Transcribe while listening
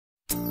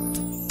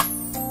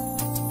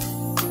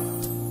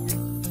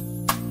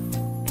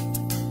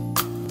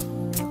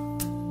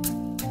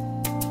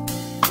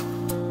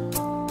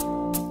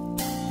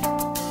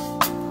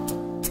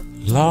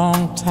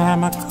Long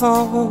time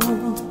ago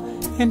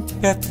in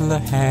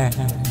Bethlehem,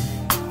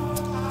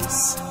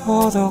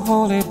 so the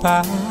Holy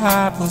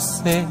Bible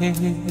says,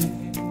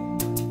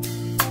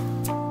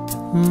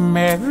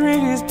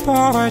 Mary's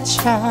bore a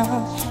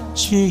child,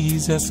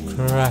 Jesus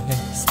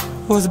Christ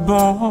was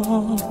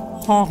born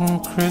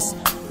on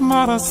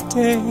Christmas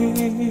Day.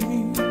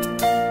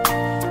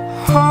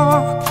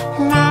 Hark,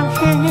 now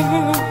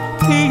hear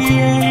the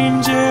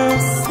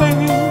angels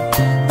sing,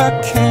 a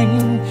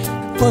king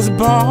was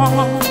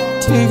born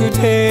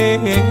today,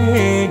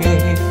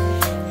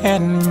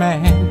 and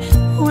man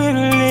will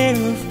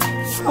live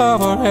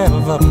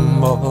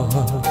forevermore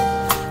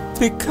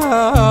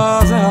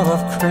because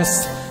of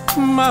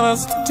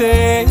Christmas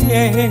Day.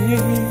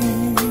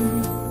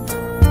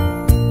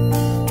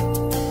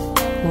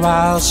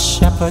 While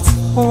shepherds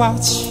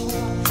watch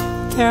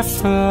their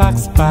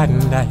flocks by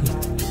night,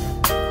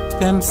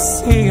 them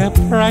see a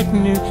bright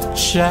new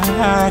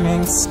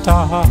shining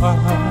star.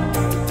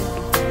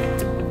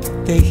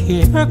 They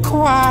hear a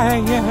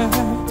choir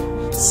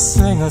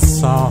sing a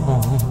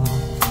song.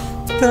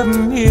 The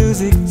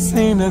music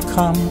seems to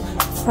come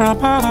from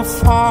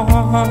afar.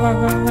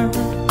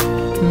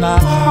 Now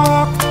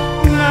hark,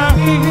 now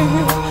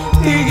hear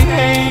the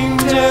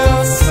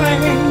angels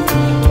sing,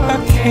 a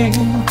king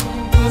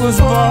was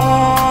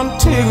born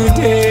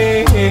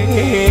today,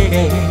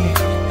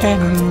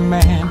 and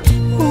man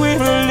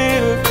will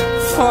live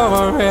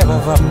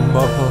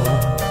forevermore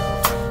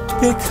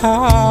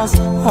because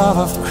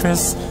of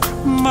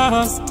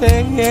Christmas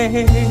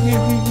Day.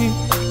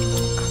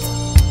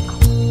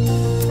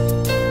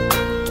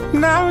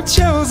 Now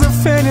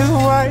Joseph and his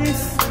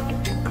wife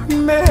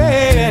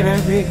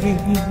Mary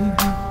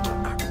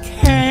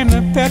came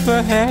to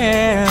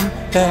Bethlehem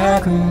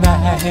that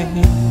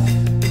night.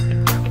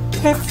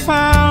 They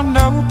found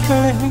no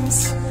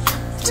place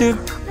to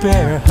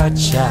bury her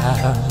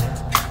child,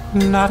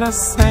 not a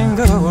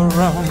single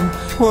room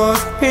was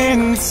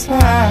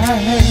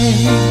inside.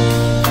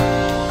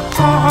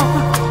 Oh,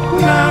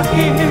 now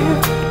hear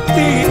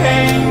the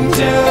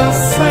angels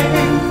sing,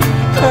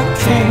 a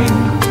king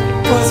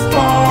was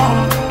born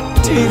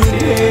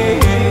today,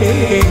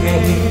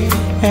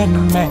 and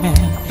man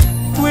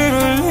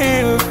will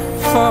live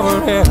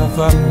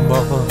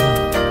forevermore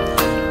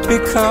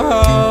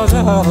because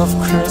of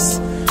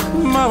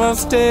Christmas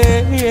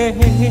Day.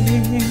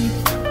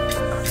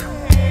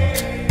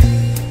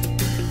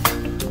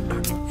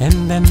 And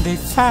then they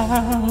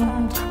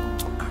found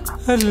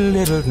a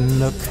little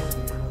nook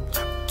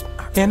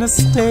in a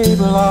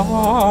stable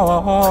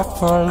all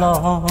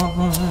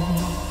forlorn,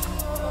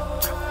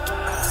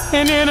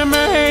 and in a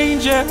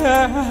manger,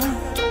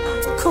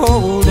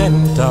 cold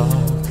and dark,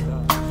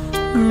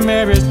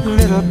 Mary's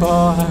little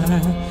boy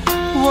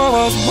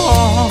was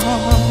born.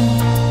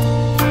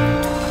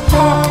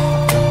 Oh,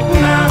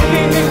 now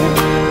hear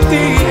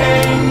the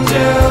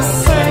angels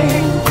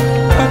sing,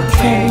 a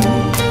king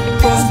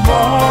was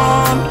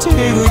born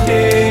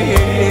today,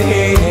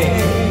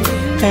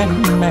 and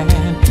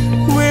man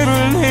will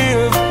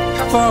live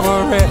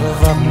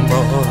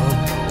forevermore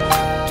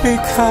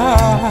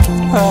because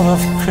of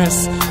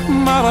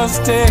Christmas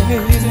Day.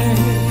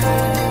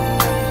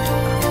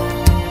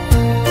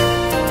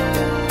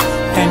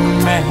 And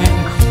man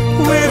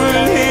will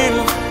live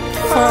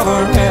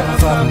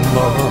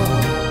forevermore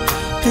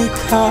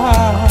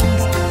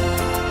because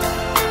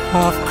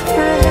of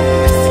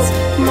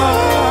Christmas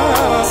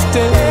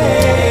Day.